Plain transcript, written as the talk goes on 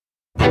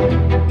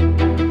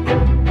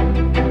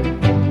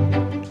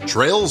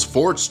Trails,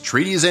 Forts,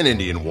 Treaties, and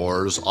Indian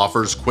Wars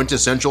offers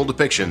quintessential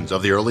depictions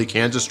of the early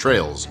Kansas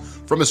trails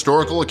from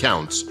historical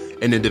accounts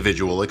and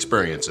individual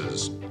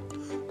experiences.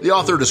 The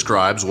author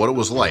describes what it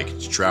was like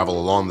to travel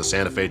along the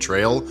Santa Fe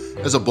Trail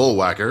as a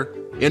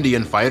bullwhacker,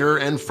 Indian fighter,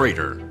 and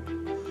freighter.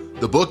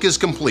 The book is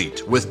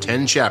complete with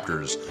 10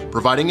 chapters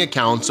providing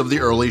accounts of the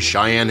early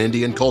Cheyenne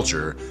Indian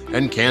culture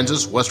and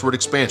Kansas westward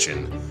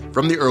expansion,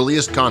 from the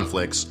earliest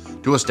conflicts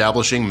to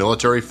establishing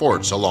military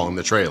forts along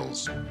the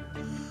trails.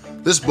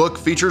 This book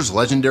features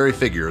legendary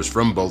figures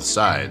from both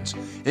sides,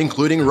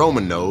 including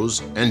Roman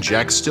Nose and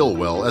Jack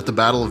Stilwell at the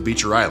Battle of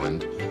Beecher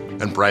Island,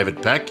 and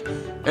Private Peck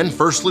and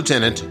First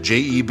Lieutenant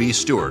J.E.B.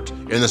 Stuart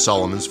in the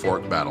Solomon's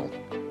Fork Battle.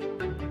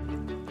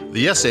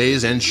 The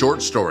essays and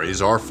short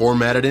stories are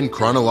formatted in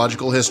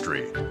chronological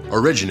history,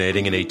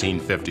 originating in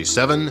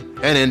 1857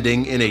 and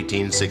ending in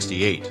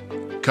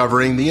 1868,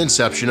 covering the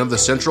inception of the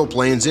Central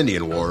Plains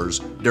Indian Wars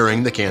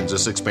during the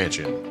Kansas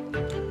expansion.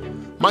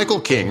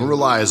 Michael King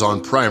relies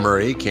on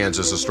primary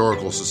Kansas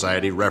Historical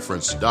Society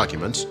referenced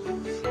documents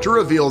to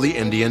reveal the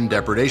Indian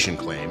depredation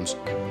claims,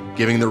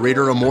 giving the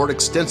reader a more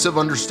extensive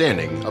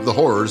understanding of the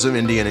horrors of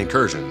Indian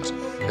incursions,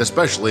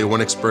 especially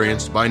when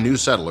experienced by new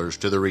settlers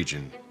to the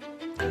region.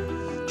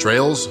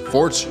 Trails,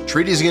 Forts,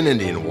 Treaties, and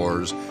Indian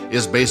Wars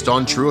is based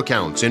on true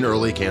accounts in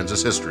early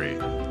Kansas history.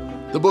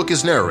 The book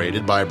is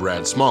narrated by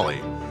Brad Smalley,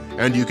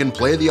 and you can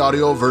play the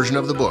audio version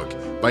of the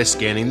book by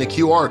scanning the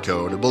QR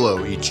code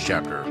below each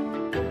chapter.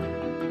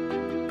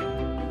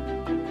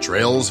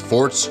 Trails,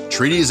 Forts,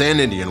 Treaties, and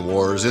Indian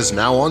Wars is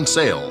now on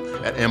sale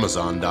at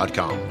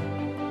Amazon.com.